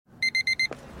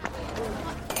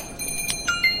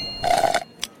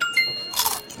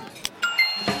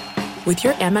With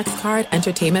your Amex card,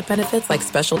 entertainment benefits like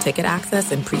special ticket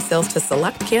access and pre-sales to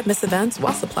select can't-miss events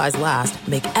while supplies last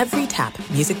make every tap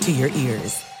music to your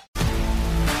ears.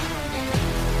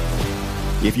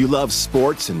 If you love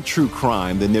sports and true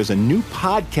crime, then there's a new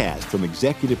podcast from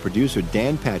executive producer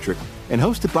Dan Patrick and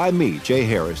hosted by me, Jay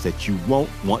Harris, that you won't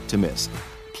want to miss.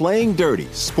 Playing Dirty: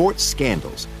 Sports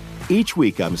Scandals. Each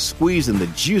week, I'm squeezing the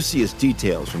juiciest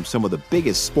details from some of the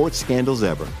biggest sports scandals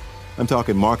ever. I'm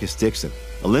talking Marcus Dixon,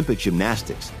 Olympic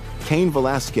gymnastics, Cain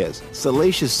Velasquez,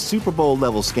 salacious Super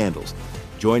Bowl-level scandals.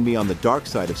 Join me on the dark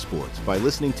side of sports by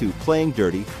listening to Playing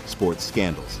Dirty: Sports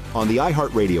Scandals on the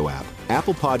iHeartRadio app,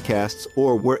 Apple Podcasts,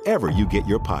 or wherever you get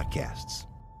your podcasts.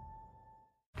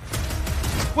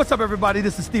 What's up, everybody?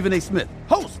 This is Stephen A. Smith,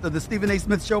 host of the Stephen A.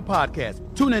 Smith Show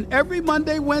podcast. Tune in every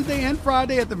Monday, Wednesday, and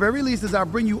Friday at the very least as I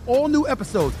bring you all new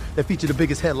episodes that feature the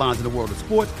biggest headlines in the world of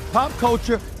sports, pop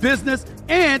culture, business,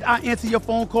 and I answer your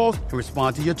phone calls and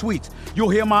respond to your tweets. You'll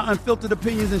hear my unfiltered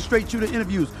opinions and straight-shooter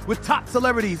interviews with top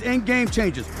celebrities and game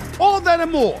changers. All that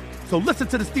and more. So listen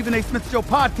to the Stephen A. Smith Show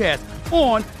podcast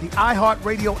on the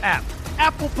iHeartRadio app,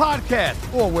 Apple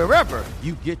Podcasts, or wherever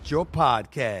you get your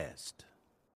podcast.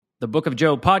 The Book of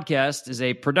Joe podcast is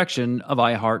a production of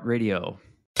iHeartRadio.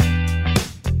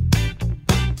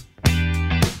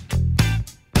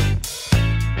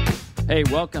 Hey,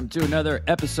 welcome to another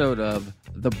episode of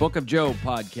The Book of Joe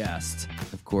podcast.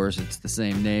 Of course, it's the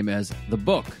same name as the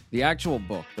book, the actual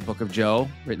book, The Book of Joe,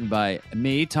 written by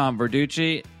me, Tom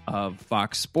Verducci of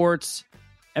Fox Sports,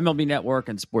 MLB Network,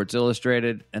 and Sports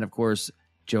Illustrated, and of course,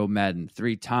 Joe Madden,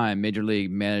 3-time Major League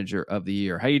Manager of the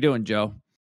Year. How you doing, Joe?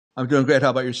 I'm doing great.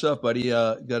 How about yourself, buddy?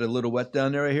 Got a little wet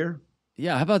down there, I hear?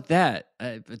 Yeah, how about that?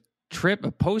 A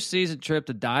postseason trip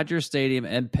to Dodger Stadium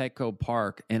and Petco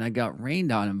Park, and I got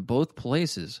rained on in both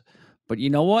places. But you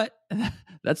know what?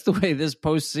 That's the way this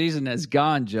postseason has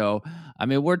gone, Joe. I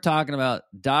mean, we're talking about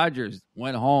Dodgers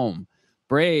went home,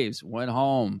 Braves went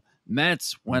home,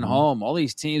 Mets went home. All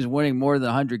these teams winning more than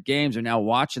 100 games are now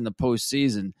watching the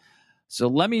postseason. So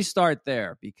let me start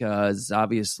there because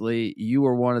obviously you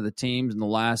were one of the teams in the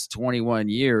last 21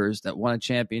 years that won a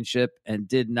championship and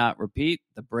did not repeat.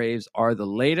 The Braves are the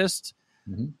latest.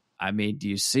 Mm-hmm. I mean, do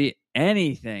you see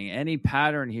any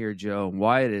pattern here, Joe,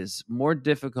 why it is more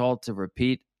difficult to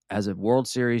repeat as a World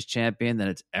Series champion than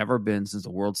it's ever been since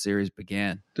the World Series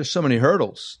began? There's so many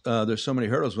hurdles. There's so many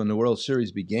hurdles. When the World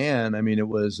Series began, I mean, it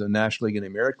was a National League and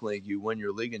American League. You win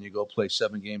your league and you go play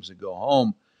 7 games and go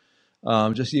home.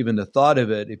 Just even the thought of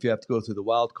it, if you have to go through the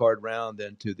wild card round,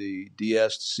 then to the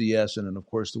DS, CS, and then, of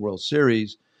course, the World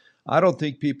Series, I don't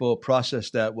think people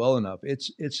process that well enough.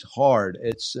 It's hard.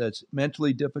 It's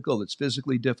mentally difficult. It's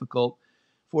physically difficult.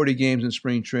 40 games in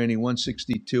spring training,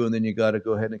 162, and then you got to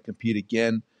go ahead and compete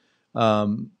again.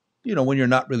 When you're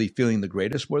not really feeling the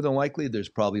greatest, more than likely, there's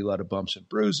probably a lot of bumps and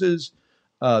bruises.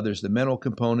 There's the mental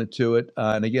component to it.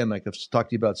 And again, like I've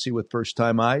talked to you about, see with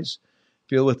first-time eyes,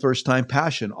 feel with first-time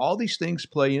passion. All these things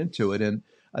play into it. And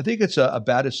I think it's a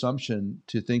bad assumption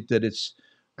to think that it's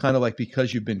kind of like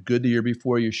because you've been good the year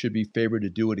before, you should be favored to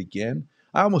do it again.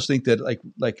 I almost think that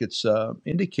like it's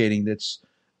indicating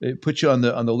it puts you on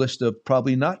the list of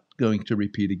probably not going to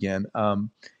repeat again.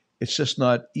 It's just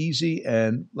not easy.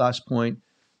 And last point,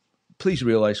 please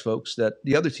realize, folks, that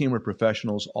the other team are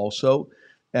professionals also.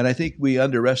 And I think we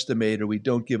underestimate or we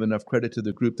don't give enough credit to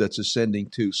the group that's ascending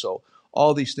too. So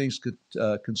all these things could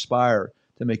conspire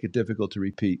to make it difficult to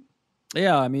repeat.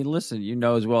 Yeah, I mean, listen, you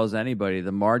know as well as anybody,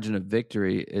 the margin of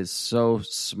victory is so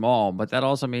small, but that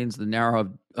also means the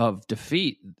narrow of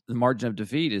defeat. The margin of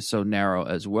defeat is so narrow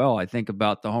as well. I think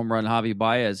about the home run Javi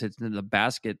Baez hits into the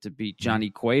basket to beat Johnny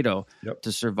Cueto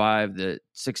to survive the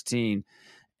 16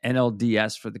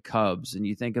 NLDS for the Cubs. And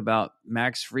you think about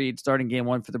Max Fried starting game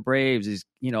 1 for the Braves. He's,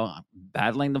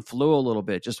 battling the flu a little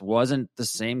bit. Just wasn't the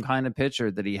same kind of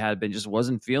pitcher that he had been. Just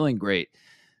wasn't feeling great.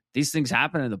 These things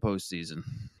happen in the postseason.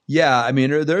 Yeah, I mean,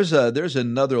 there's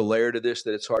another layer to this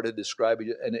that it's hard to describe,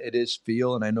 and it is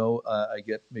feel. And I know I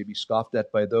get maybe scoffed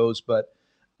at by those, but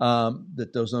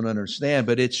that those don't understand.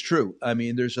 But it's true. I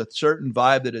mean, there's a certain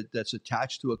vibe that's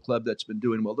attached to a club that's been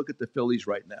doing well. Look at the Phillies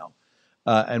right now,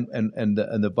 and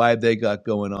the vibe they got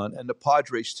going on, and the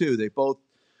Padres too.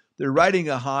 They're riding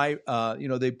a high.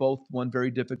 They both won very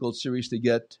difficult series to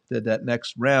get to that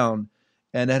next round.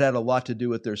 And that had a lot to do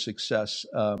with their success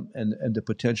and the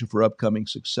potential for upcoming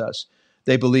success.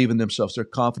 They believe in themselves. Their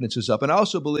confidence is up. And I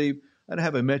also believe, I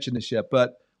haven't mentioned this yet,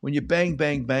 but when you bang,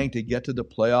 bang, bang to get to the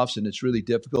playoffs, and it's really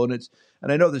difficult, and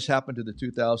I know this happened to the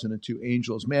 2002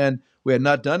 Angels. Man, we had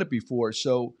not done it before.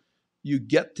 So you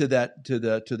get to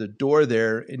the door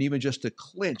there, and even just to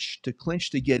clinch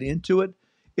to get into it,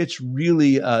 it's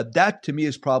really that to me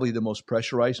is probably the most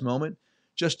pressurized moment,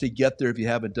 just to get there if you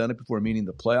haven't done it before, meaning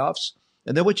the playoffs.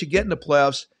 And then once you get in the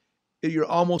playoffs, you're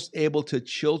almost able to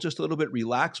chill just a little bit,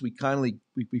 relax. We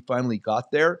finally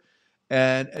got there,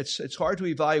 and it's hard to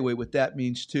evaluate what that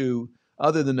means too,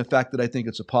 other than the fact that I think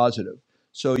it's a positive.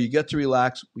 So you get to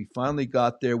relax. We finally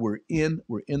got there. We're in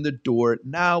the door.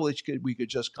 Now we could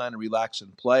just kind of relax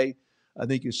and play. I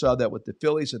think you saw that with the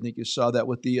Phillies. I think you saw that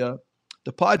with the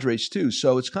Padres too.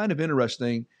 So it's kind of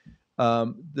interesting.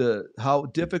 How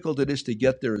difficult it is to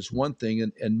get there is one thing,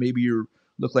 and maybe you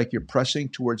look like you're pressing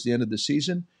towards the end of the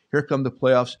season. Here come the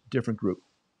playoffs, different group.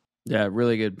 Yeah,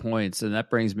 really good points. And that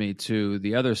brings me to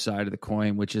the other side of the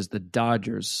coin, which is the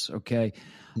Dodgers. Okay.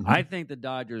 Mm-hmm. I think the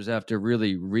Dodgers have to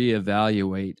really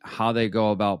reevaluate how they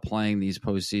go about playing these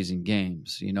postseason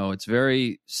games. You know, it's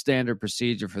very standard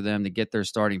procedure for them to get their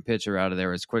starting pitcher out of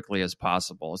there as quickly as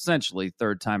possible, essentially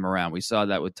third time around. We saw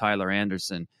that with Tyler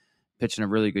Anderson pitching a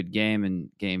really good game in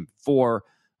Game 4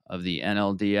 of the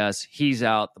NLDS. He's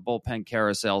out. The bullpen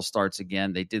carousel starts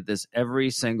again. They did this every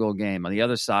single game. On the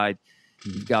other side,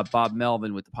 you've got Bob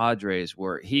Melvin with the Padres,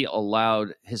 where he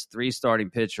allowed his 3 starting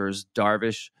pitchers,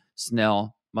 Darvish,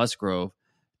 Snell, Musgrove,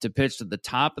 to pitch to the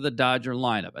top of the Dodger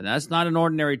lineup. And that's not an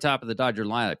ordinary top of the Dodger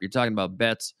lineup. You're talking about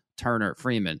Betts, Turner,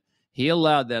 Freeman. He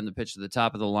allowed them to pitch to the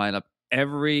top of the lineup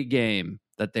every game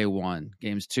that they won,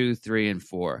 games 2, 3, and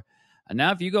 4. And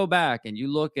now if you go back and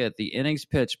you look at the innings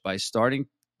pitched by starting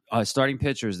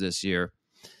pitchers this year,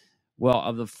 well,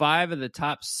 of the 5 of the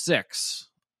top 6,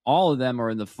 all of them are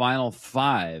in the final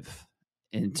 5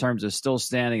 in terms of still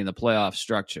standing in the playoff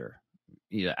structure.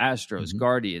 You know, Astros,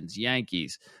 Guardians,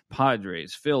 Yankees,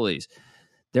 Padres, Phillies,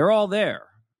 they're all there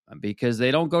because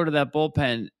they don't go to that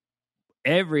bullpen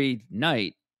every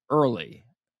night early.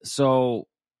 So,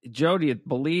 Joe, do you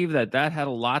believe that had a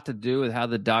lot to do with how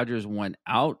the Dodgers went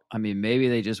out? I mean, maybe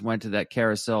they just went to that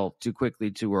carousel too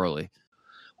quickly, too early.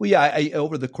 Well, yeah,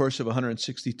 over the course of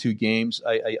 162 games,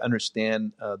 I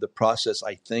understand the process,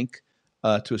 I think,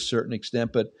 to a certain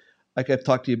extent. But like I've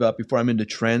talked to you about before, I'm into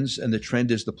trends, and the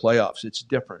trend is the playoffs. It's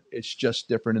different. It's just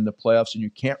different in the playoffs, and you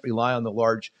can't rely on the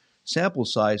large sample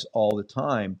size all the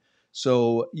time.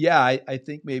 So, yeah, I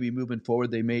think maybe moving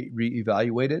forward they may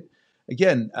reevaluate it.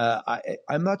 Again,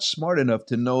 I'm not smart enough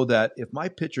to know that if my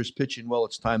pitcher's pitching well,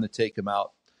 it's time to take him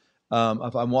out.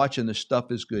 If I'm watching the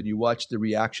stuff is good, you watch the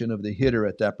reaction of the hitter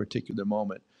at that particular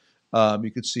moment.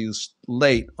 You can see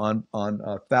late on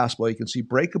fastball, you can see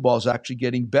breaking balls actually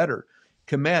getting better.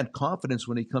 Command confidence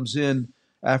when he comes in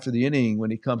after the inning,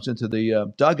 when he comes into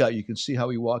the dugout, you can see how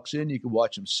he walks in. You can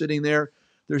watch him sitting there.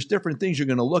 There's different things you're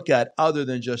going to look at other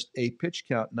than just a pitch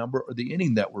count number or the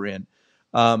inning that we're in.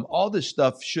 All this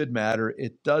stuff should matter.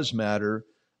 It does matter.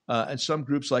 And some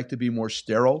groups like to be more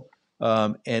sterile.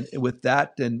 And with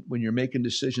that, then when you're making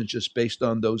decisions just based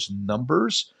on those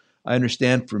numbers, I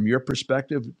understand from your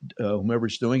perspective,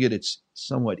 whomever's doing it, it's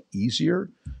somewhat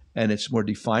easier and it's more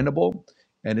definable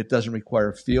and it doesn't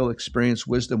require feel, experience,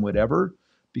 wisdom, whatever,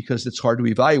 because it's hard to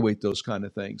evaluate those kind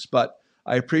of things. But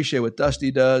I appreciate what Dusty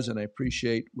does and I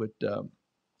appreciate what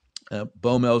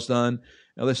Bomel's done.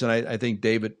 Now, listen, I think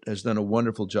David has done a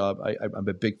wonderful job. I'm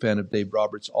a big fan of Dave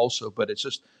Roberts also, but it's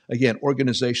just, again,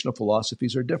 organizational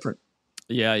philosophies are different.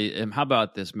 Yeah, and how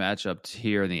about this matchup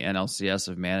here in the NLCS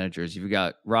of managers? You've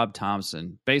got Rob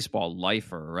Thompson, baseball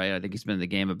lifer, right? I think he's been in the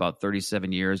game about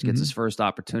 37 years, gets his first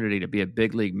opportunity to be a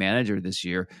big league manager this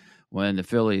year when the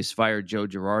Phillies fired Joe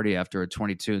Girardi after a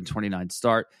 22-29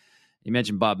 start. You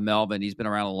mentioned Bob Melvin. He's been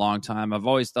around a long time. I've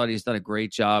always thought he's done a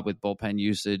great job with bullpen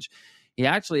usage. He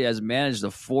actually has managed the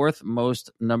 4th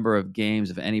most number of games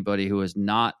of anybody who has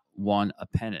not won a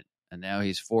pennant, and now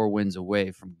he's 4 wins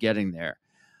away from getting there.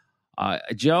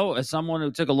 Joe, as someone who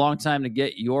took a long time to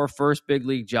get your first big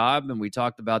league job, and we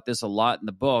talked about this a lot in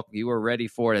the book, you were ready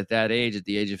for it at that age, at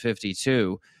the age of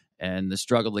 52, and the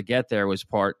struggle to get there was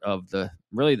part of the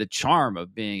charm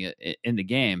of being in the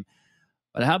game.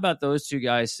 But how about those two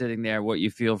guys sitting there, what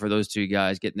you feel for those two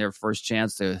guys getting their first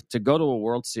chance to go to a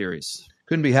World Series?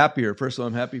 Couldn't be happier. First of all,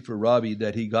 I'm happy for Robbie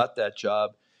that he got that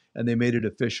job and they made it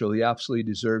official. He absolutely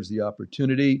deserves the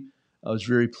opportunity. I was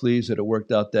very pleased that it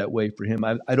worked out that way for him.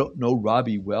 I don't know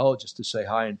Robbie well, just to say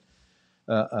hi in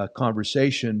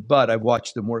conversation, but I've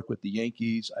watched him work with the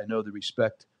Yankees. I know the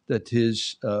respect that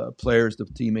his players, the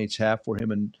teammates have for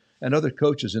him and other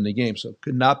coaches in the game. So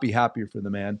could not be happier for the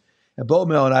man. And Bo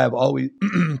Mel and I have always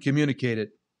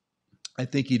communicated. I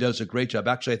think he does a great job.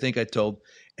 Actually, I think I told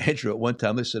Andrew at one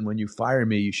time, listen, when you fire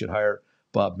me, you should hire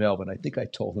Bob Melvin. I think I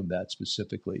told him that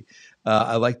specifically.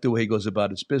 I like the way he goes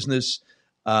about his business.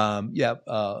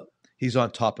 He's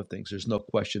on top of things. There's no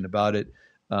question about it.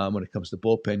 when it comes to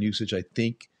bullpen usage.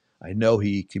 I know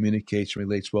he communicates and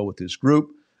relates well with his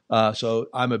group. So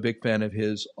I'm a big fan of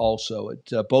his also.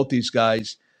 Both these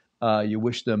guys, you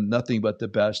wish them nothing but the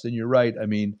best. And you're right. I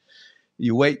mean,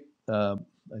 you wait.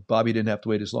 Bobby didn't have to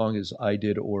wait as long as I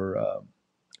did or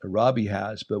Robbie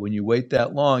has. But when you wait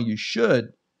that long, you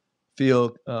should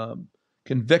feel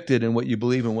convicted in what you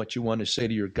believe and what you want to say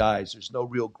to your guys. There's no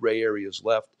real gray areas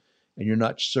left, and you're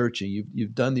not searching.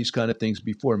 You've done these kind of things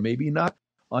before, maybe not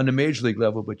on the major league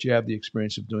level, but you have the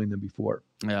experience of doing them before.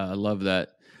 Yeah, I love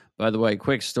that. By the way,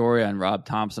 quick story on Rob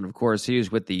Thompson. Of course, he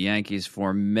was with the Yankees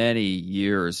for many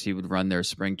years. He would run their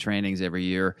spring trainings every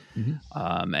year.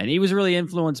 Mm-hmm. And he was really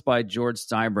influenced by George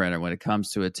Steinbrenner when it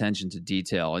comes to attention to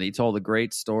detail. And he told a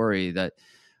great story that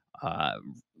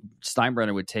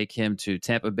Steinbrenner would take him to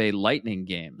Tampa Bay Lightning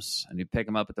games, and he'd pick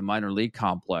him up at the minor league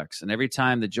complex. And every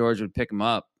time that George would pick him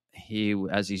up,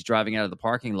 as he's driving out of the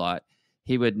parking lot,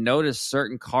 he would notice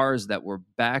certain cars that were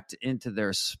backed into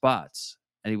their spots.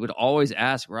 And he would always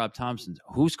ask Rob Thompson,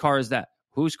 whose car is that?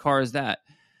 Whose car is that?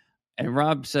 And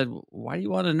Rob said, why do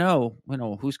you want to know,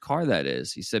 whose car that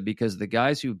is? He said, because the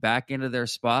guys who back into their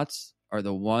spots are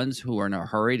the ones who are in a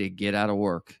hurry to get out of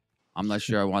work. I'm not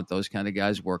sure I want those kind of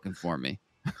guys working for me.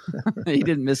 He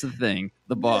didn't miss a thing.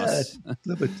 The boss. Yeah, a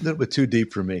little bit too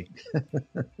deep for me.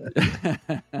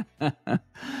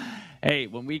 Hey,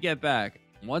 when we get back,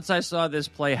 once I saw this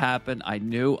play happen, I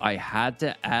knew I had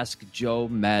to ask Joe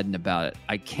Maddon about it.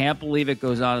 I can't believe it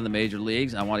goes on in the major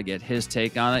leagues. I want to get his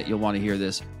take on it. You'll want to hear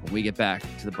this when we get back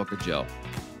to the Book of Joe.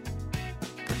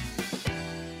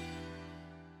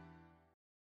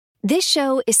 This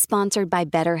show is sponsored by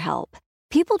BetterHelp.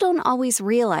 People don't always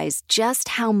realize just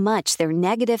how much their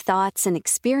negative thoughts and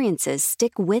experiences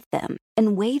stick with them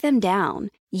and weigh them down.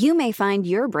 You may find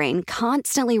your brain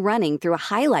constantly running through a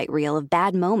highlight reel of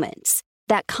bad moments.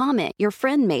 That comment your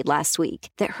friend made last week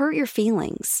that hurt your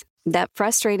feelings. That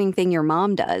frustrating thing your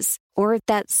mom does. Or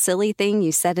that silly thing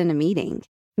you said in a meeting.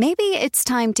 Maybe it's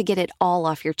time to get it all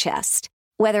off your chest.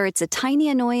 Whether it's a tiny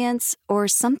annoyance or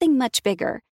something much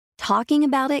bigger, talking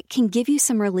about it can give you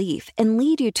some relief and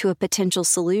lead you to a potential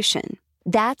solution.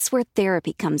 That's where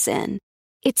therapy comes in.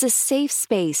 It's a safe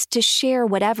space to share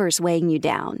whatever's weighing you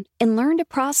down and learn to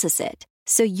process it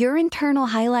so your internal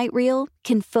highlight reel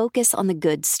can focus on the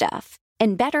good stuff.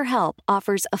 And BetterHelp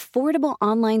offers affordable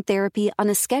online therapy on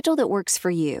a schedule that works for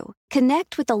you.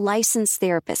 Connect with a licensed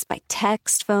therapist by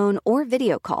text, phone, or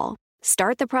video call.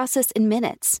 Start the process in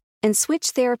minutes and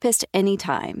switch therapist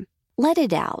anytime. Let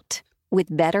it out with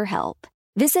BetterHelp.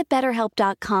 Visit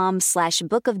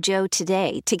BetterHelp.com/bookofjoe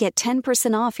today to get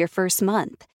 10% off your first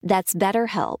month. That's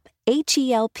BetterHelp,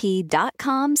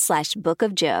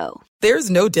 HELP.com/bookofjoe.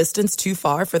 There's no distance too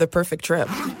far for the perfect trip.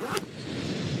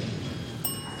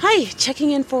 Hi,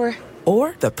 checking in for...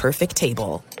 Or the perfect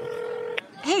table.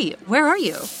 Hey, where are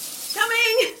you?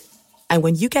 Coming! And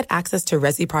when you get access to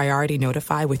Resi Priority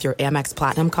Notify with your Amex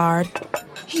Platinum card...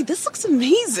 Hey, this looks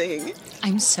amazing!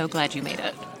 I'm so glad you made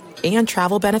it. And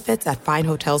travel benefits at fine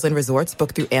hotels and resorts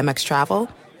booked through Amex Travel,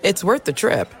 it's worth the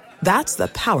trip. That's the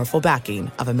powerful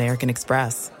backing of American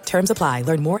Express. Terms apply.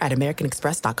 Learn more at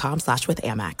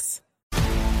americanexpress.com/withAmex.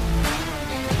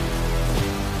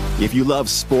 If you love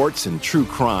sports and true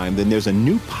crime, then there's a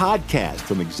new podcast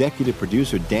from executive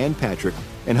producer Dan Patrick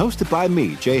and hosted by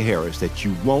me, Jay Harris, that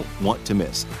you won't want to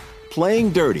miss.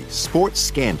 Playing Dirty: Sports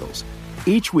Scandals.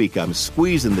 Each week, I'm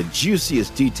squeezing the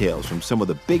juiciest details from some of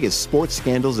the biggest sports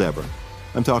scandals ever.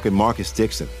 I'm talking Marcus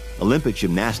Dixon, Olympic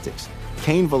gymnastics,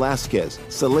 Cain Velasquez,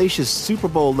 salacious Super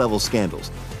Bowl-level scandals.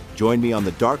 Join me on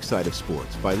the dark side of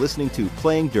sports by listening to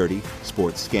Playing Dirty: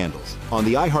 Sports Scandals on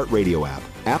the iHeartRadio app,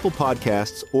 Apple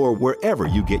Podcasts, or wherever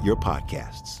you get your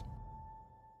podcasts.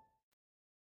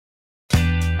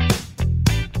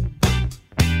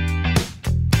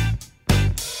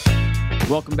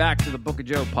 Welcome back to the Book of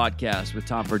Joe podcast with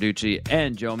Tom Verducci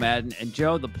and Joe Maddon. And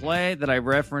Joe, the play that I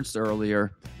referenced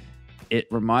earlier, it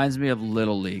reminds me of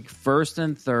Little League. First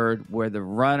and third, where the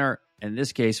runner, in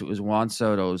this case it was Juan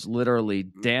Soto, is literally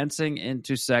dancing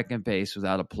into second base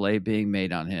without a play being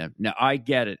made on him. Now, I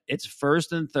get it. It's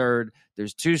first and third.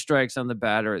 There's 2 strikes on the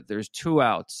batter. There's 2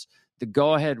 outs. The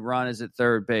go-ahead run is at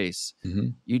third base. Mm-hmm.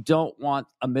 You don't want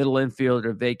a middle infielder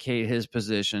to vacate his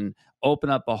position, open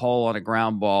up a hole on a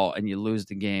ground ball, and you lose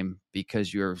the game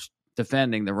because you're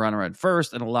defending the runner at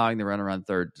first and allowing the runner on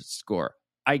third to score.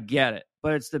 I get it,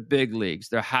 but it's the big leagues.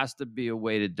 There has to be a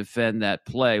way to defend that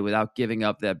play without giving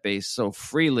up that base so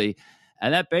freely.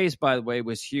 And that base, by the way,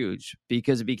 was huge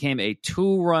because it became a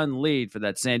 2-run lead for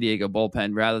that San Diego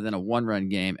bullpen rather than a 1-run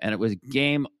game. And it was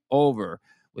game over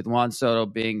with Juan Soto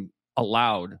being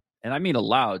allowed, and I mean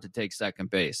allowed, to take second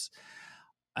base.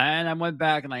 And I went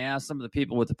back and I asked some of the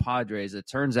people with the Padres. It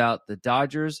turns out the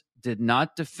Dodgers did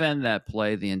not defend that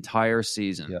play the entire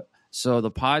season. Yep. So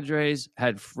the Padres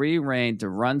had free reign to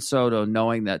run Soto,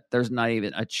 knowing that there's not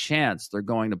even a chance they're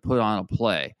going to put on a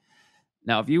play.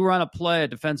 Now, if you run a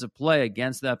defensive play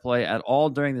against that play at all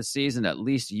during the season, at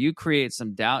least you create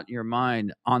some doubt in your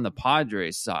mind on the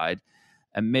Padres side,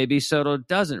 and maybe Soto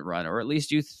doesn't run, or at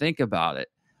least you think about it.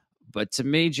 But to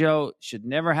me, Joe, should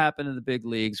never happen in the big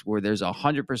leagues where there's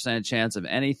 100% chance of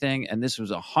anything. And this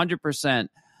was 100%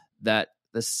 that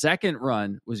the second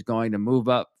run was going to move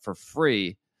up for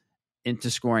free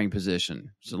into scoring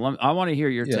position. So I want to hear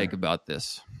your take about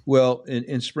this. Well,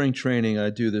 in spring training, I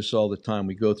do this all the time.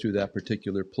 We go through that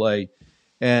particular play.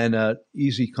 And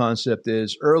easy concept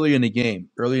is early in the game,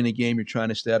 you're trying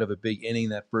to stay out of a big inning,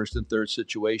 that first and third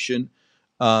situation.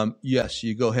 Yes,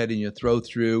 you go ahead and you throw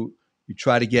through. You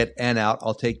try to get an out.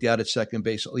 I'll take the out at second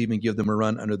base. I'll even give them a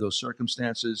run under those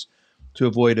circumstances to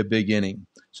avoid a big inning.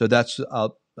 So that's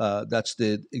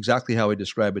exactly how I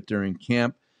describe it during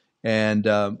camp. And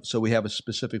so we have a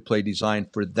specific play designed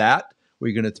for that, where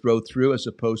you're going to throw through as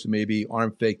opposed to maybe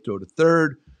arm fake throw to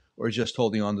third or just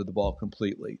holding onto the ball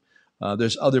completely.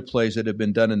 There's other plays that have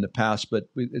been done in the past, but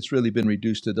it's really been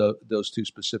reduced to those two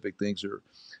specific things, or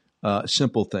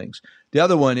simple things. The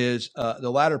other one is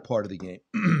the latter part of the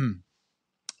game.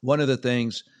 One of the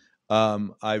things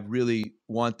I really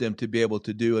want them to be able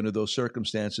to do under those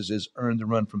circumstances is earn the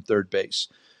run from third base.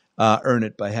 Earn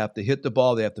it by have to hit the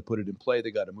ball. They have to put it in play. They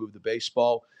got to move the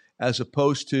baseball, as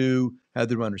opposed to have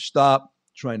the runner stop,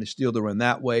 trying to steal the run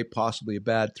that way, possibly a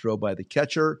bad throw by the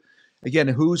catcher. Again,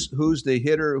 who's the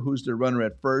hitter? Who's the runner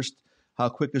at first? How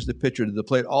quick is the pitcher to the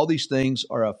plate? All these things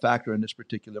are a factor in this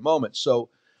particular moment. So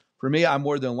for me, I'm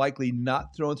more than likely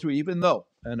not throwing through, even though,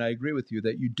 and I agree with you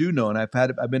that you do know, and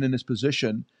I've been in this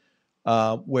position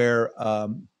where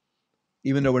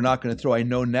even though we're not going to throw, I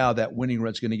know now that winning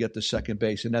run's going to get to second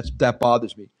base, and that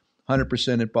bothers me.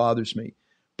 100% it bothers me.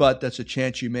 But that's a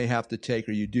chance you may have to take,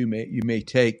 or you may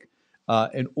take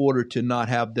in order to not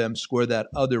have them score that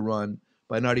other run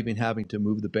by not even having to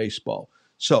move the baseball.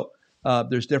 So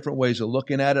there's different ways of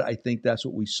looking at it. I think that's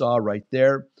what we saw right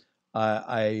there.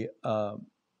 I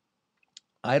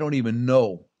don't even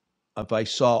know if I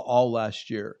saw all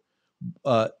last year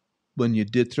when we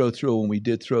did throw through,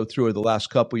 or the last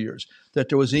couple of years, that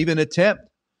there was even an attempt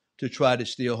to try to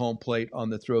steal home plate on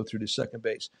the throw through to second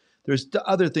base. There's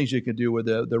other things you can do where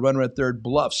the runner at third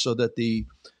bluffs so that the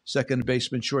second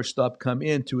baseman, shortstop come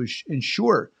in to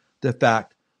ensure the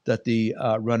fact that the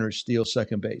runner steals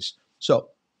second base. So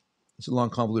it's a long,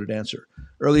 convoluted answer.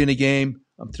 Early in the game,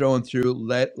 I'm throwing through.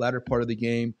 Latter part of the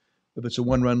game, if it's a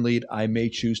one-run lead, I may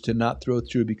choose to not throw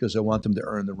through because I want them to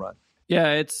earn the run.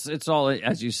 Yeah, it's all,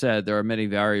 as you said, there are many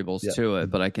variables to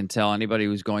it, but I can tell anybody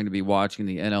who's going to be watching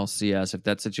the NLCS, if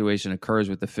that situation occurs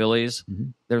with the Phillies,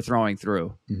 they're throwing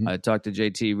through. I talked to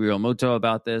JT Realmuto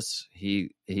about this.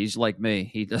 He's like me.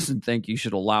 He doesn't think you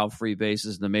should allow free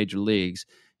bases in the major leagues.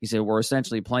 He said, we're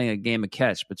essentially playing a game of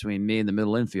catch between me and the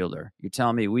middle infielder. You're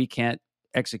telling me we can't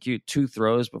execute two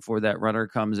throws before that runner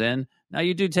comes in? Now,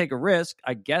 you do take a risk.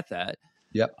 I get that.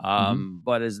 Yep.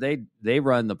 But as they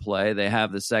run the play, they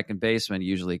have the second baseman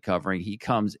usually covering. He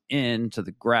comes into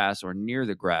the grass or near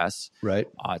the grass, right,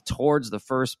 towards the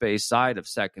first base side of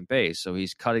second base. So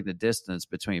he's cutting the distance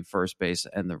between first base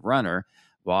and the runner,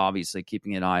 while obviously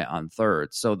keeping an eye on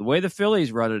third. So the way the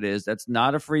Phillies run it is that's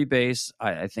not a free base.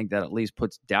 I think that at least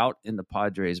puts doubt in the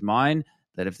Padres' mind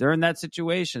that if they're in that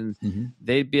situation,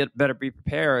 they'd better be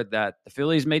prepared that the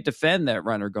Phillies may defend that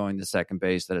runner going to second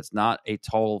base, that it's not a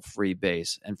total free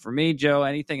base. And for me, Joe,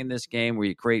 anything in this game where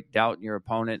you create doubt in your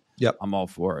opponent, I'm all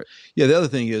for it. Yeah, the other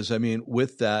thing is, I mean,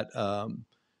 with that,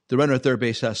 the runner at third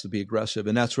base has to be aggressive,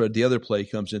 and that's where the other play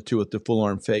comes into with the full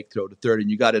arm fake throw to third,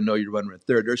 and you got to know your runner at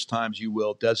third. There's times you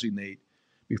will designate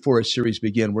before a series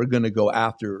begin, we're going to go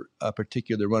after a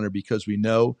particular runner because we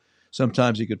know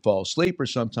sometimes he could fall asleep or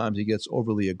sometimes he gets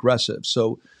overly aggressive.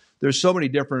 So there's so many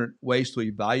different ways to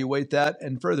evaluate that.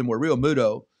 And furthermore,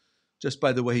 Realmuto, just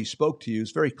by the way he spoke to you,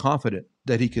 is very confident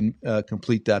that he can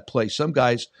complete that play. Some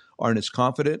guys aren't as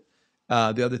confident.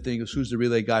 The other thing is, who's the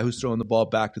relay guy who's throwing the ball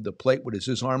back to the plate? What does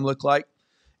his arm look like?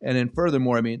 And then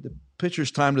furthermore, I mean, the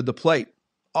pitcher's time to the plate.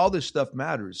 All this stuff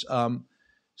matters.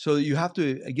 So you have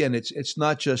to, again, it's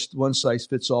not just one size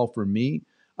fits all for me.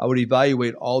 I would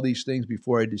evaluate all these things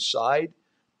before I decide.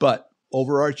 But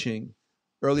overarching,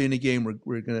 early in the game,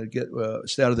 we're going to get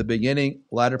stay out of the beginning.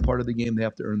 Latter part of the game, they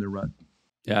have to earn their run.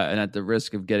 Yeah, and at the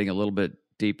risk of getting a little bit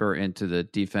deeper into the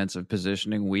defensive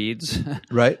positioning weeds,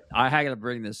 right? I had to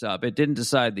bring this up. It didn't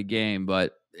decide the game,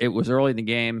 but it was early in the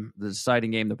game, the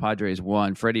deciding game, the Padres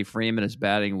won. Freddie Freeman is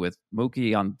batting with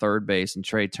Mookie on third base and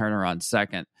Trey Turner on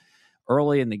second.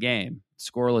 Early in the game,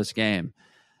 scoreless game,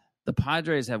 the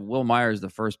Padres have Will Myers, the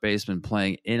first baseman,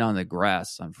 playing in on the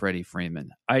grass on Freddie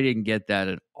Freeman. I didn't get that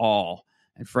at all.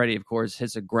 And Freddie, of course,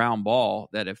 hits a ground ball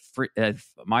that if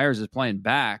Myers is playing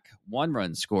back,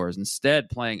 1-run scores. Instead,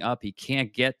 playing up, he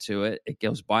can't get to it. It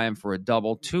goes by him for a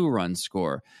double 2-run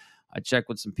score. I checked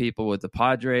with some people with the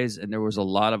Padres, and there was a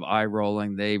lot of eye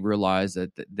rolling. They realized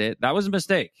that was a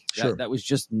mistake. Sure. That was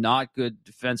just not good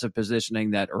defensive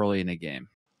positioning that early in the game.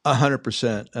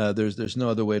 100%. There's no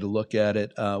other way to look at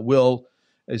it. Will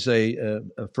is a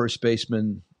first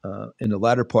baseman in the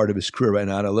latter part of his career right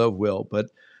now, and I love Will, but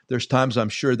there's times I'm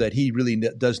sure that he really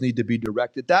does need to be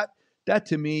directed. That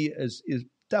to me is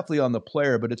definitely on the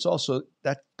player, but it's also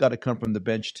that got to come from the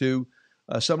bench too.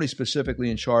 Somebody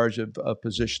specifically in charge of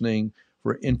positioning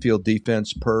for infield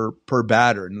defense per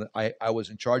batter, and I was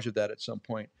in charge of that at some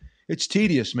point. It's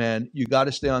tedious, man. You got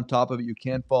to stay on top of it. You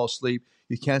can't fall asleep.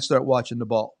 You can't start watching the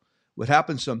ball. What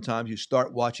happens sometimes, you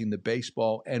start watching the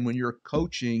baseball, and when you're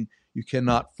coaching, you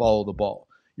cannot follow the ball.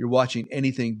 You're watching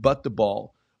anything but the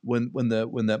ball when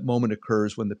that moment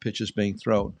occurs, when the pitch is being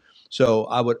thrown. So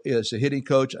I would, as a hitting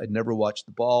coach, I'd never watch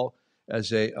the ball.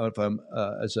 As a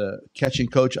catching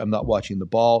coach, I'm not watching the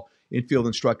ball. Infield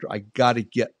instructor, I got to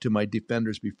get to my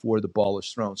defenders before the ball is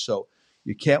thrown. So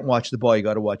you can't watch the ball. You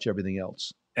got to watch everything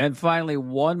else. And finally,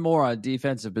 one more on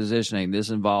defensive positioning. This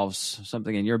involves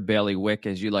something in your bailiwick,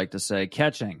 as you like to say,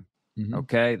 catching. Mm-hmm.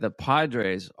 Okay, the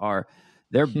Padres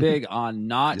they're big on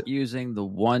not using the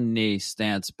one knee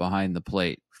stance behind the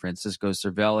plate. Francisco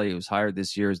Cervelli, who's hired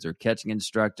this year as their catching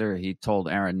instructor, he told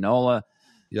Aaron Nola,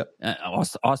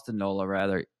 Austin Nola,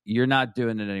 rather, you're not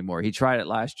doing it anymore. He tried it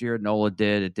last year. Nola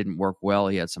did. It didn't work well.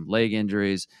 He had some leg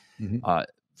injuries. Mm-hmm.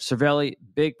 Cervelli,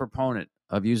 big proponent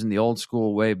of using the old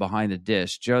school way behind the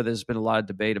dish. Joe, there's been a lot of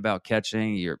debate about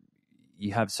catching. You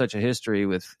have such a history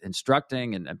with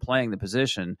instructing and playing the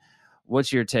position.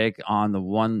 What's your take on the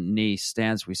one knee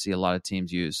stance we see a lot of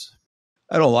teams use?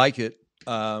 I don't like it.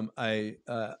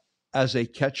 As a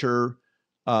catcher,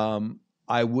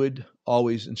 I would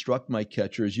always instruct my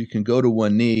catchers, you can go to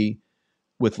one knee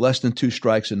with less than 2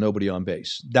 strikes and nobody on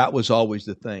base. That was always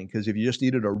the thing, because if you just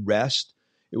needed a rest,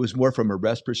 it was more from a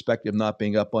rest perspective, not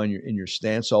being up on in your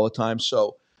stance all the time.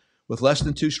 So with less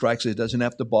than 2 strikes, it doesn't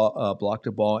have to block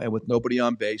the ball. And with nobody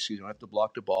on base, you don't have to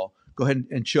block the ball. Go ahead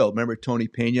and chill. Remember, Tony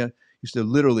Pena used to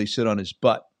literally sit on his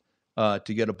butt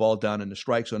to get a ball down in the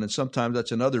strike zone. And sometimes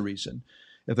that's another reason.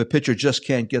 If a pitcher just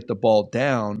can't get the ball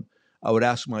down, I would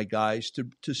ask my guys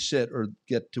to sit or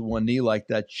get to one knee like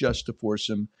that just to force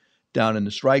him down in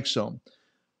the strike zone.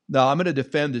 Now, I'm going to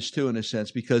defend this too in a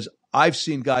sense, because I've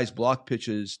seen guys block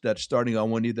pitches that are starting on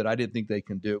one knee that I didn't think they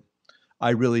can do.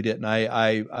 I really didn't.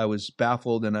 I was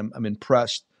baffled, and I'm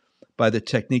impressed by the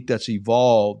technique that's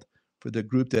evolved for the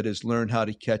group that has learned how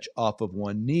to catch off of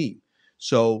one knee.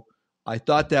 So I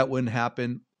thought that wouldn't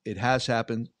happen. It has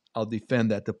happened. I'll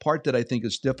defend that. The part that I think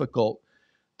is difficult,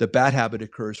 the bad habit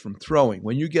occurs from throwing.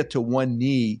 When you get to one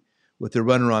knee with the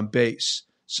runner on base,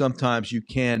 sometimes it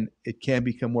can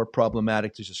become more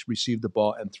problematic to just receive the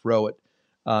ball and throw it.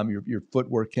 Your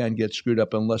footwork can get screwed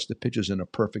up unless the pitch is in a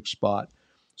perfect spot.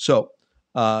 So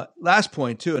last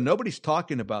point too, and nobody's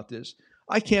talking about this.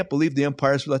 I can't believe the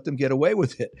umpires let them get away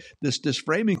with it. This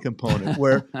framing component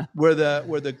where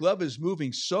the glove is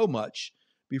moving so much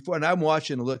before, and I'm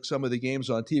watching some of the games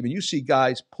on TV, and you see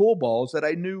guys pull balls that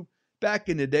I knew back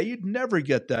in the day you'd never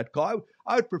get that call.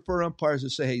 I would prefer umpires to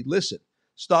say, "Hey, listen,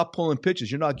 stop pulling pitches.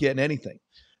 You're not getting anything."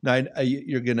 Now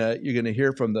you're gonna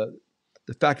hear from the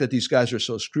fact that these guys are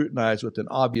so scrutinized with an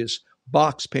obvious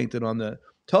box painted on the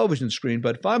television screen.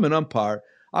 But if I'm an umpire,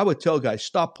 I would tell guys,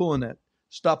 stop pulling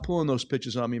those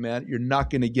pitches on me, man. You're not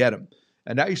going to get them.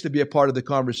 And that used to be a part of the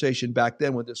conversation back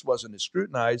then when this wasn't as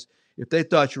scrutinized. If they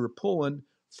thought you were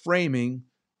framing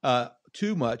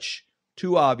too much,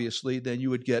 too obviously, then you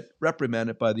would get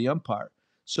reprimanded by the umpire.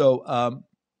 So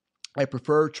I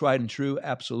prefer tried and true.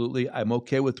 Absolutely. I'm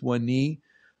okay with one knee,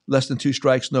 less than 2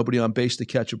 strikes, nobody on base to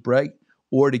catch a break,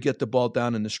 or to get the ball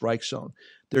down in the strike zone.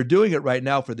 They're doing it right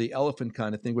now for the elephant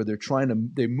kind of thing, where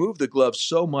they move the glove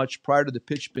so much prior to the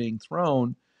pitch being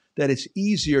thrown that it's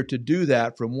easier to do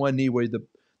that from one knee, where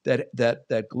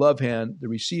that glove hand, the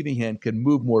receiving hand, can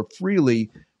move more freely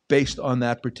based on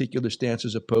that particular stance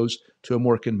as opposed to a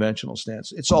more conventional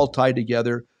stance. It's all tied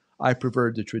together. I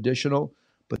prefer the traditional,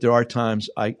 but there are times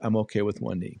I'm okay with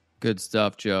one knee. Good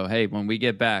stuff, Joe. Hey, when we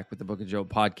get back with the Book of Joe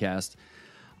podcast,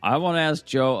 I want to ask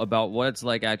Joe about what it's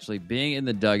like actually being in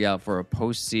the dugout for a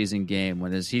postseason game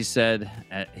when, as he said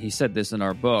this in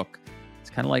our book, it's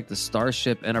kind of like the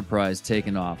Starship Enterprise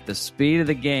taking off. The speed of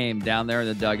the game down there in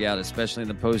the dugout, especially in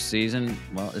the postseason,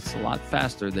 well, it's a lot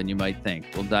faster than you might think.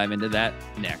 We'll dive into that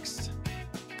next.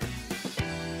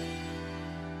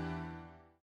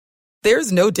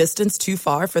 There's no distance too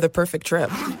far for the perfect trip.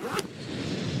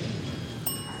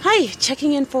 Hi,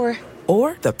 checking in for...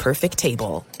 Or the perfect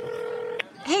table.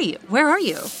 Hey, where are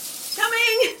you?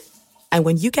 Coming! And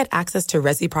when you get access to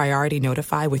Resi Priority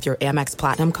Notify with your Amex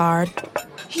Platinum card...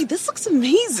 Hey, this looks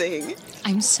amazing.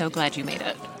 I'm so glad you made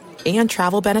it. And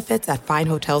travel benefits at fine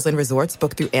hotels and resorts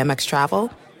booked through Amex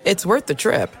Travel, it's worth the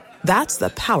trip. That's the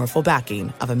powerful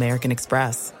backing of American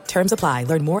Express. Terms apply.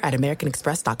 Learn more at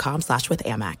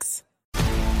americanexpress.com/withAmex.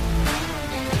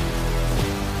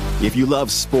 If you love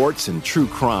sports and true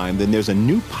crime, then there's a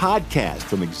new podcast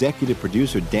from executive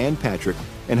producer Dan Patrick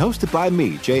and hosted by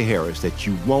me, Jay Harris, that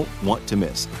you won't want to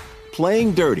miss.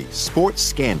 Playing Dirty: Sports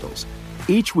Scandals.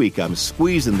 Each week, I'm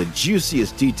squeezing the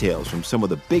juiciest details from some of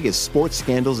the biggest sports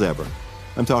scandals ever.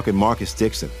 I'm talking Marcus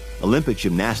Dixon, Olympic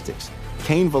gymnastics,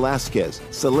 Cain Velasquez,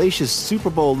 salacious Super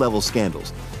Bowl-level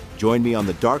scandals. Join me on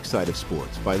the dark side of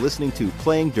sports by listening to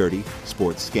Playing Dirty: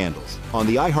 Sports Scandals on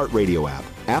the iHeartRadio app,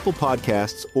 Apple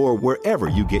Podcasts, or wherever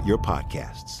you get your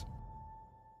podcasts.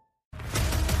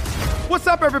 What's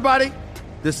up, everybody?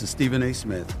 This is Stephen A.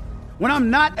 Smith. When I'm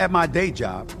not at my day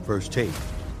job, First Take,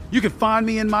 you can find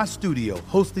me in my studio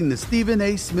hosting the Stephen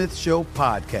A. Smith Show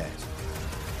podcast.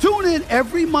 Tune in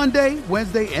every Monday,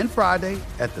 Wednesday, and Friday,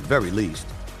 at the very least,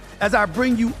 as I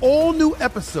bring you all new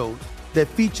episodes that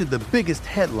feature the biggest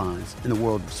headlines in the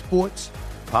world of sports,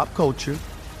 pop culture,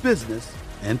 business,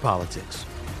 and politics.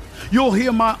 You'll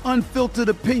hear my unfiltered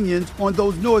opinions on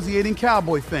those nauseating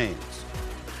Cowboy fans,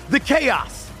 the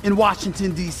chaos in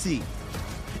Washington, D.C.,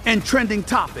 and trending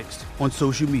topics on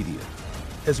social media,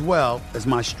 as well as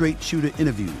my straight shooter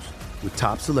interviews with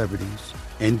top celebrities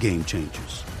and game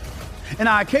changers. And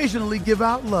I occasionally give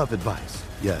out love advice.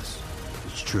 Yes,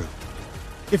 it's true.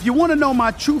 If you want to know my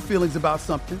true feelings about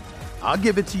something, I'll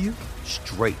give it to you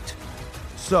straight.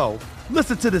 So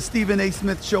listen to the Stephen A.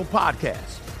 Smith Show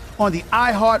podcast on the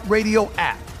iHeartRadio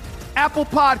app, Apple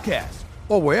Podcasts,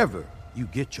 or wherever you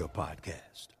get your podcast.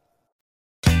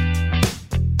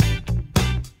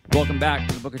 Welcome back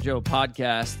to the Book of Joe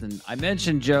podcast. And I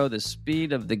mentioned, Joe, the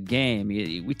speed of the game.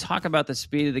 We talk about the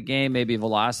speed of the game, maybe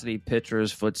velocity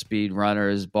pitchers, foot speed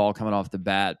runners, ball coming off the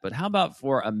bat. But how about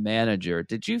for a manager?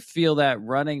 Did you feel that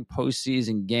running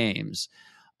postseason games,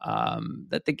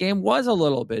 that the game was a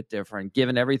little bit different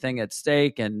given everything at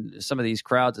stake and some of these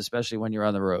crowds, especially when you're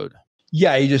on the road?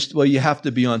 Yeah, you have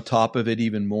to be on top of it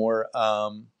even more.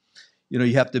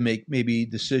 You have to make maybe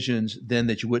decisions then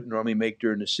that you wouldn't normally make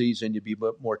during the season. You'd be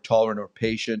more tolerant or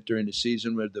patient during the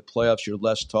season. With the playoffs, you're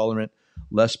less tolerant,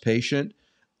 less patient.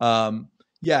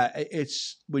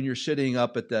 It's when you're sitting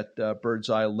up at that bird's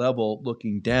eye level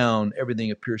looking down,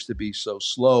 everything appears to be so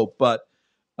slow. But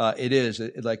it is,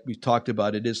 like we talked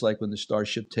about, it is like when the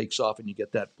Starship takes off and you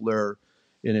get that blur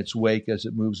in its wake as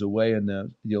it moves away in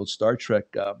the old Star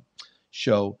Trek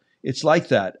show. It's like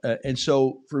that. And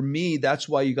so for me, that's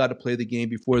why you got to play the game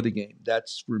before the game.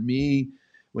 That's for me,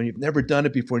 when you've never done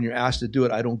it before and you're asked to do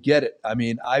it, I don't get it. I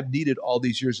mean, I've needed all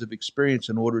these years of experience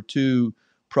in order to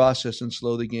process and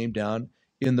slow the game down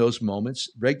in those moments,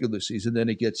 regular season. Then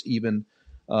it gets even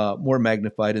more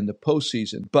magnified in the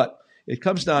postseason. But it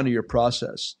comes down to your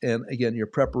process. And again, your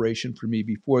preparation for me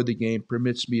before the game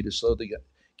permits me to slow the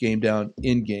game down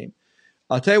in game.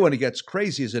 I'll tell you when it gets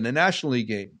crazy is in a National League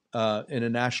game, in a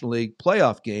National League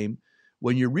playoff game,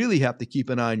 when you really have to keep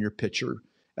an eye on your pitcher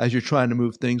as you're trying to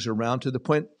move things around to the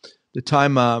point. The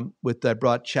time I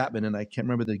brought Chapman, and I can't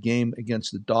remember the game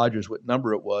against the Dodgers, what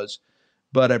number it was,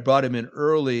 but I brought him in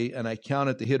early, and I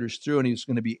counted the hitters through, and he was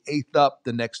going to be 8th up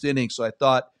the next inning. So I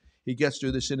thought he gets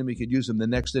through this inning, we could use him the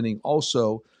next inning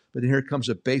also. But then here comes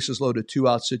a bases loaded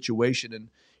 2-out situation, and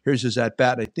here's his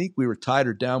at-bat. I think we were tied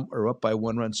or down or up by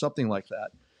 1 run, something like that.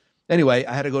 Anyway,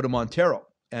 I had to go to Montero,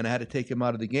 and I had to take him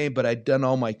out of the game, but I'd done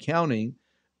all my counting.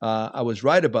 I was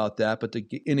right about that, but the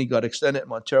inning got extended at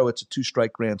Montero. It's a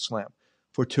 2-strike grand slam,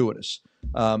 fortuitous.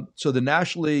 So the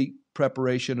National League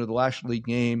preparation or the National League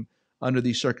game under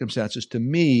these circumstances, to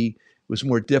me, was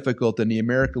more difficult than the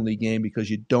American League game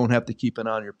because you don't have to keep an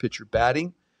eye on your pitcher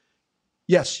batting.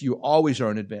 Yes, you always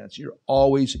are in advance. You're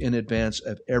always in advance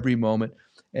of every moment.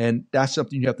 And that's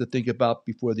something you have to think about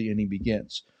before the inning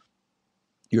begins.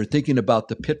 You're thinking about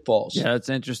the pitfalls. Yeah, that's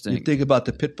interesting. You think about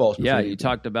the pitfalls. Yeah, you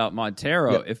talked about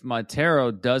Montero. Yep. If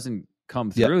Montero doesn't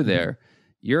come through there,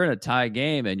 you're in a tie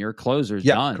game and your closer's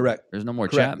done. Correct. There's no more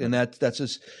correct. Chapman. And that's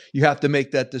just, you have to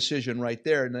make that decision right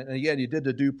there. And again, you did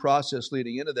the due process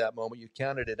leading into that moment. You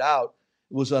counted it out.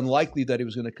 It was unlikely that he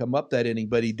was going to come up that inning,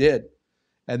 but he did.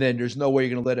 And then there's no way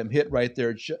you're going to let him hit right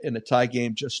there in a tie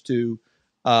game just to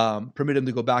permit him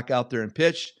to go back out there and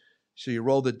pitch. So you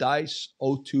roll the dice,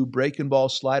 0-2 breaking ball,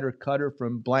 slider, cutter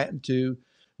from Blanton to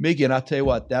Miggy. And I'll tell you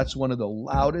what, that's one of the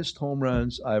loudest home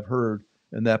runs I've heard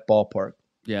in that ballpark.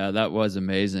 Yeah, that was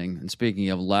amazing. And speaking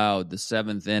of loud, the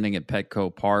 7th inning at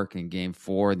Petco Park in Game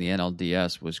 4 in the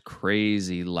NLDS was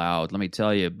crazy loud. Let me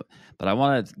tell you, but I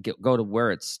want to go to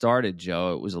where it started,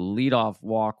 Joe. It was a leadoff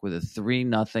walk with a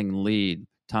 3-0 lead.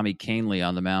 Tommy Kahnle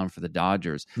on the mound for the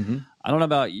Dodgers. Mm-hmm. I don't know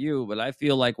about you, but I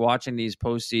feel like watching these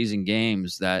postseason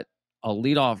games that a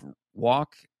leadoff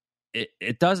walk,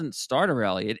 it doesn't start a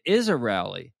rally. It is a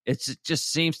rally. It just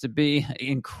seems to be an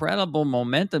incredible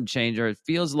momentum changer. It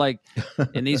feels like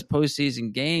in these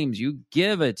postseason games, you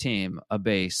give a team a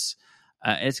base,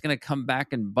 it's going to come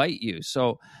back and bite you.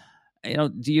 So,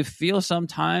 do you feel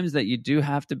sometimes that you do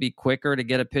have to be quicker to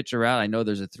get a pitcher out? I know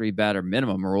there's a 3-batter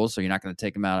minimum rule, so you're not going to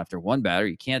take him out after 1 batter.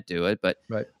 You can't do it. But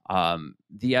right.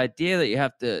 The idea that you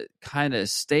have to kind of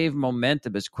stave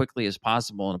momentum as quickly as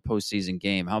possible in a postseason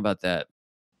game, how about that?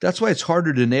 That's why it's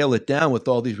harder to nail it down with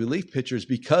all these relief pitchers,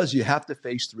 because you have to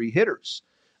face 3 hitters.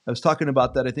 I was talking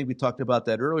about that. I think we talked about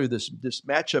that earlier, this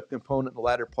matchup component in the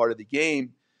latter part of the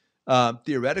game.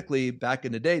 Theoretically, back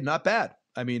in the day, not bad.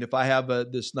 I mean, if I have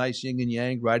this nice yin and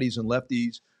yang, righties and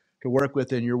lefties to work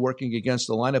with, and you're working against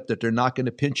the lineup that they're not going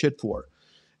to pinch hit for.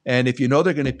 And if you know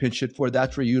they're going to pinch hit for,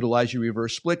 that's where you utilize your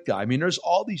reverse split guy. I mean, there's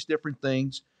all these different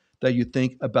things that you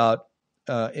think about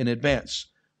in advance.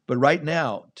 But right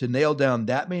now, to nail down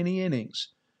that many innings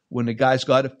when the guy's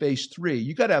got to face 3,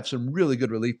 you got to have some really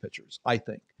good relief pitchers, I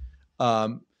think.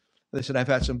 Listen, I've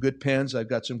had some good pens. I've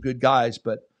got some good guys,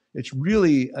 but it's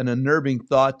really an unnerving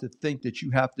thought to think that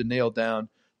you have to nail down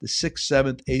the 6th,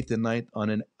 7th, 8th, and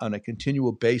 9th on a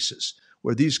continual basis,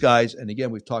 where these guys, and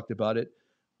again, we've talked about it,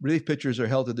 relief pitchers are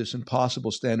held to this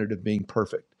impossible standard of being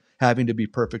perfect, having to be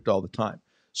perfect all the time.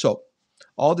 So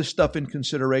all this stuff in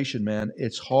consideration, man,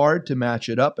 it's hard to match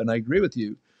it up. And I agree with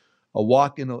you. A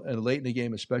walk in late in the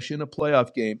game, especially in a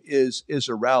playoff game, is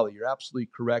a rally. You're absolutely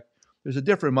correct. There's a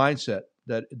different mindset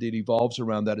that evolves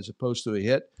around that as opposed to a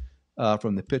hit.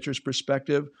 From the pitcher's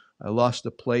perspective, I lost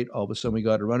the plate. All of a sudden, we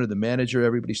got a runner. The manager,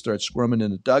 everybody starts squirming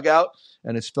in the dugout,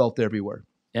 and it's felt everywhere.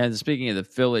 And speaking of the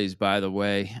Phillies, by the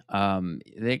way,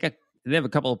 they have a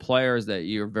couple of players that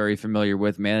you're very familiar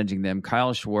with managing them: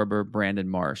 Kyle Schwarber, Brandon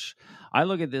Marsh. I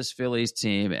look at this Phillies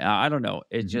team. I don't know.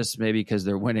 It just maybe because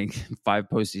they're winning 5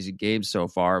 postseason games so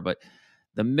far, but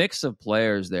the mix of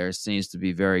players there seems to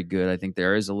be very good. I think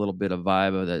there is a little bit of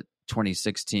vibe of the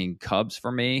 2016 Cubs for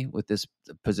me with this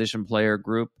position player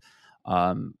group.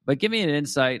 But give me an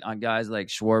insight on guys like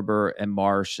Schwarber and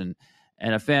Marsh, and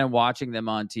a fan watching them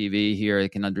on TV here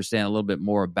can understand a little bit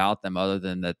more about them other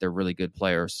than that they're really good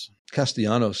players.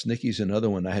 Castellanos, Nicky's another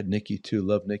one. I had Nicky too.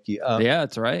 Love Nicky. Yeah,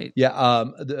 that's right. Yeah.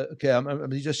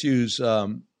 I'm just use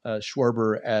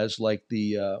Schwarber as like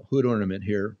the hood ornament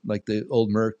here, like the old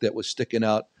Merc that was sticking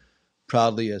out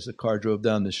proudly as the car drove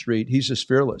down the street. He's just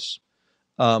fearless.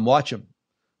 Watch him.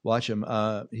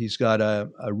 He's got a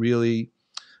really,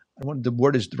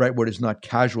 the right word is not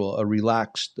casual, a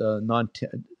relaxed,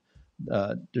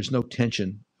 there's no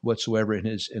tension whatsoever in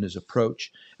his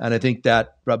approach. And I think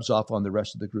that rubs off on the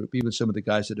rest of the group, even some of the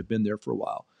guys that have been there for a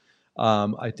while.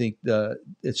 I think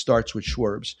it starts with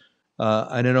Schwarbs.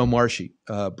 I don't know Marshy.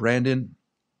 Brandon,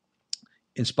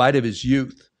 in spite of his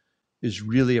youth, is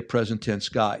really a present tense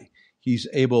guy. He's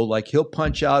able, he'll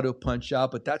punch out,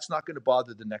 but that's not going to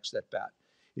bother the next at bat.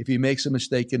 If he makes a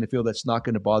mistake in the field, that's not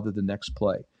going to bother the next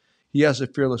play. He has a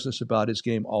fearlessness about his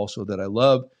game also that I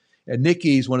love. And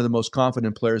Nicky's one of the most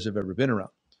confident players I've ever been around.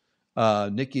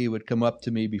 Nicky would come up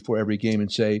to me before every game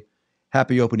and say,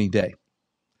 "Happy opening day."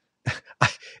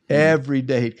 Every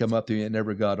day he'd come up to me. It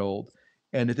never got old.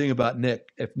 And the thing about Nick,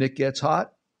 if Nick gets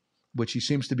hot, which he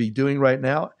seems to be doing right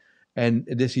now, and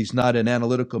he's not an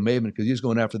analytical maven because he's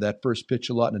going after that first pitch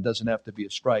a lot and it doesn't have to be a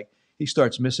strike. He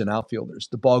starts missing outfielders.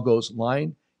 The ball goes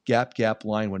line, gap,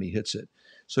 line when he hits it.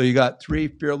 So you got 3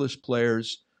 fearless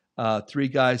players, 3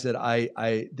 guys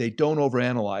that they don't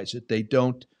overanalyze it. They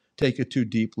don't take it too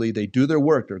deeply. They do their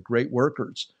work. They're great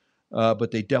workers,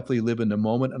 but they definitely live in the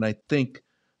moment. And I think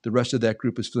the rest of that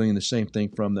group is feeling the same thing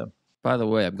from them. By the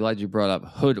way, I'm glad you brought up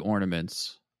hood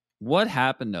ornaments. What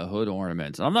happened to hood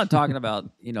ornaments? I'm not talking about,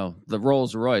 the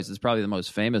Rolls Royce. It's probably the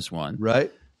most famous one.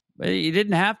 Right. But you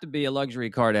didn't have to be a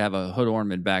luxury car to have a hood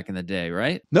ornament back in the day,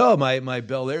 right? No, my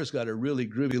Bel Air's got a really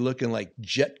groovy looking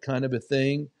jet kind of a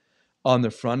thing on the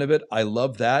front of it. I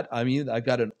love that. I mean, I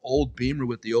got an old Beamer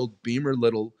with the old Beamer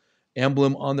little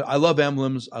emblem on there. I love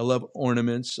emblems. I love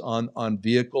ornaments on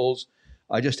vehicles.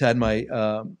 I just had my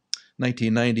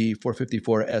 1990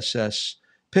 454 SS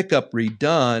pickup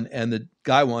redone, and the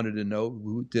guy wanted to know,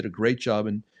 who did a great job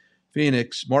in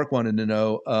Phoenix, Mark wanted to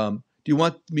know, do you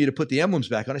want me to put the emblems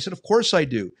back on? I said, of course I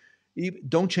do.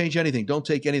 Don't change anything. Don't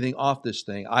take anything off this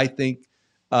thing. I think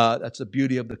that's the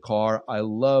beauty of the car. I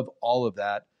love all of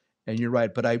that. And you're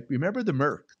right. But I remember the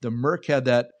Merc. The Merc had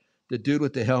the dude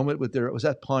with the helmet with was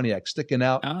that Pontiac sticking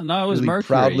out? No, it was really Mercury.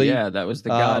 Proudly. Yeah, that was the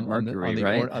God Mercury,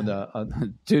 right? On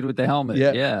the dude with the helmet.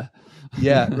 Yeah.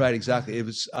 Yeah, right, exactly. It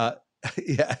was,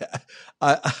 yeah.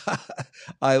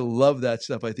 I love that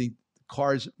stuff. I think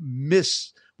cars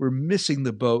we're missing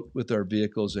the boat with our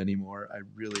vehicles anymore. I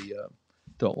really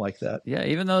don't like that. Yeah,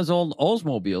 even those old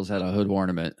Oldsmobiles had a hood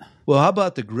ornament. Well, how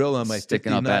about the grill on my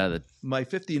sticking 59, up out of the... my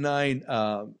 59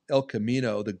 El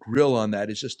Camino? The grill on that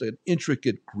is just an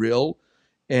intricate grill,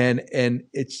 and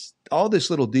it's all this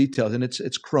little details, and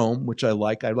it's chrome, which I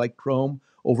like. I like chrome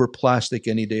over plastic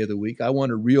any day of the week. I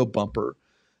want a real bumper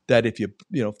that if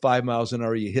you 5 miles an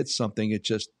hour you hit something, it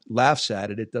just laughs at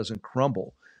it. It doesn't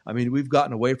crumble. I mean, we've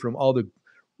gotten away from all the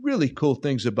really cool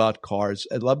things about cars.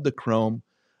 I love the chrome.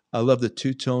 I love the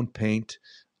two-tone paint.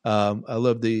 I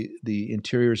love the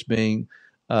interiors being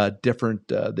different,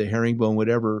 the herringbone,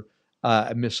 whatever.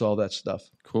 I miss all that stuff.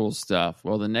 Cool stuff.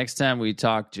 Well, the next time we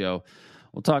talk, Joe,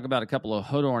 we'll talk about a couple of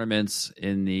hood ornaments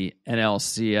in the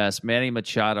NLCS. Manny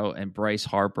Machado and Bryce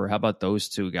Harper. How about those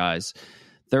two guys?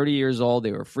 30 years old.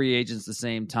 They were free agents at the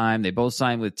same time. They both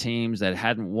signed with teams that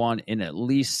hadn't won in at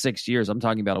least 6 years. I'm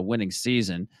talking about a winning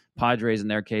season. Padres, in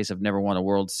their case, have never won a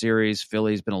World Series.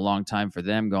 Philly's been a long time for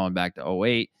them, going back to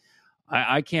 2008.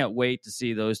 I can't wait to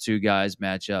see those two guys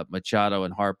match up, Machado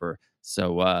and Harper.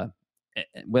 So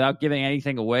without giving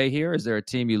anything away here, is there a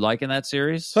team you like in that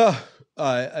series? I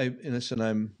like.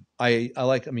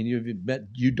 I mean, you've met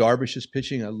Yu Darvish's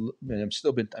pitching. I've been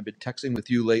texting with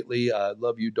you lately. I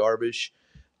love Yu Darvish.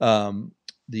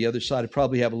 The other side, I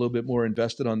probably have a little bit more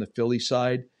invested on the Philly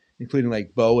side, including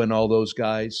like Boa and all those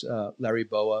guys, Larry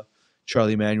Boa,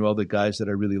 Charlie Manuel, the guys that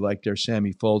I really like there.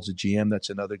 Sammy Folds, the GM, that's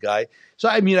another guy. So,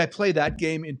 I mean, I play that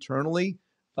game internally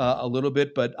a little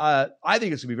bit, but I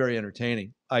think it's going to be very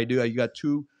entertaining. I do. You got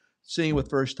two seeing with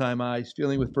first-time eyes,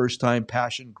 feeling with first-time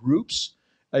passion groups.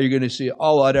 You're going to see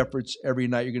all-out efforts every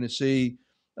night. You're going to see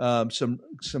some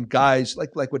guys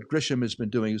like what Grisham has been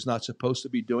doing, who's not supposed to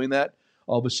be doing that.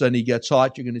 All of a sudden he gets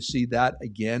hot. You're going to see that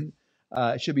again.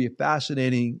 It should be a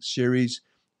fascinating series.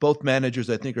 Both managers,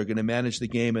 I think, are going to manage the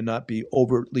game and not be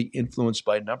overtly influenced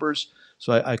by numbers.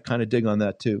 So I kind of dig on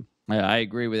that too. I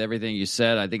agree with everything you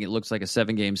said. I think it looks like a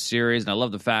 7-game series. And I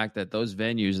love the fact that those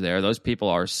venues there, those people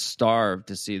are starved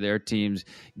to see their teams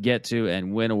get to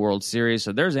and win a World Series.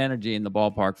 So there's energy in the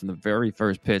ballpark from the very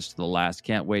first pitch to the last.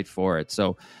 Can't wait for it.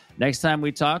 So next time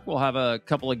we talk, we'll have a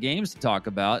couple of games to talk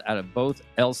about out of both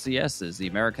LCSs, the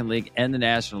American League and the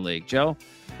National League. Joe,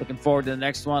 looking forward to the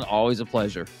next one. Always a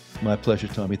pleasure. My pleasure,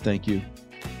 Tommy. Thank you.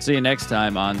 See you next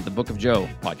time on the Book of Joe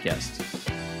podcast.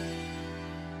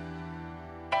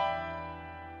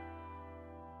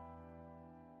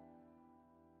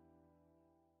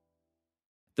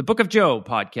 The Book of Joe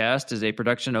podcast is a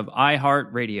production of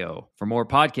iHeartRadio. For more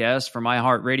podcasts from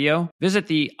iHeartRadio, visit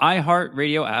the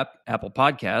iHeartRadio app, Apple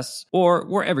Podcasts, or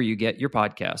wherever you get your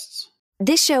podcasts.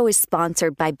 This show is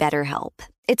sponsored by BetterHelp.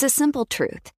 It's a simple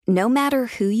truth. No matter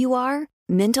who you are,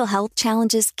 mental health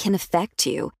challenges can affect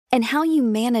you, and how you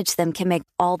manage them can make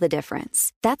all the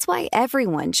difference. That's why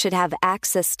everyone should have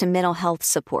access to mental health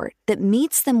support that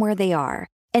meets them where they are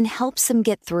and helps them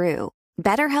get through.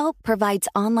 BetterHelp provides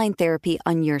online therapy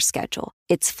on your schedule.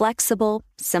 It's flexible,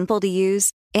 simple to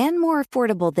use, and more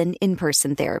affordable than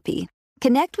in-person therapy.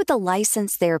 Connect with a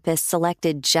licensed therapist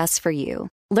selected just for you.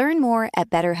 Learn more at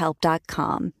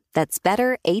BetterHelp.com. That's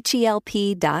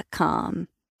BetterHelp.com.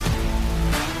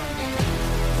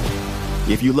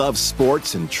 If you love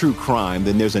sports and true crime,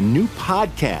 then there's a new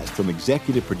podcast from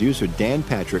executive producer Dan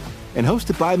Patrick and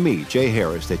hosted by me, Jay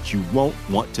Harris, that you won't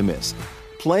want to miss.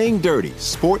 Playing Dirty: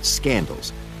 Sports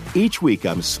Scandals. Each week,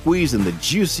 I'm squeezing the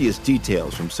juiciest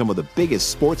details from some of the biggest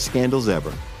sports scandals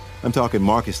ever. I'm talking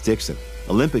Marcus Dixon,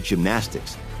 Olympic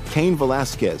gymnastics, Cain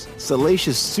Velasquez,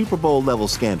 salacious Super Bowl-level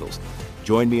scandals.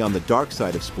 Join me on the dark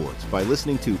side of sports by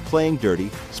listening to Playing Dirty: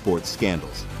 Sports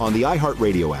Scandals on the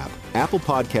iHeartRadio app, Apple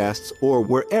Podcasts, or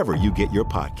wherever you get your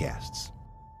podcasts.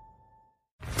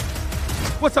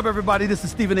 What's up, everybody? This is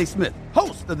Stephen A. Smith,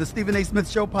 host of the Stephen A. Smith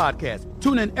Show podcast.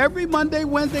 Tune in every Monday,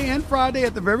 Wednesday, and Friday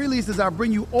at the very least as I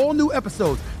bring you all new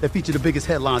episodes that feature the biggest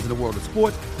headlines in the world of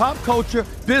sports, pop culture,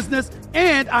 business,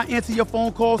 and I answer your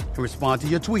phone calls and respond to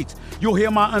your tweets. You'll hear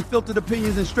my unfiltered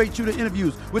opinions and straight-shooter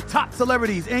interviews with top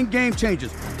celebrities and game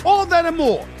changers. All of that and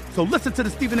more So listen to the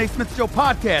Stephen A. Smith Show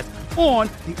podcast on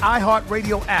the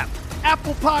iHeartRadio app,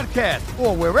 Apple Podcast,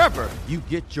 or wherever you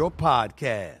get your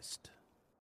podcast.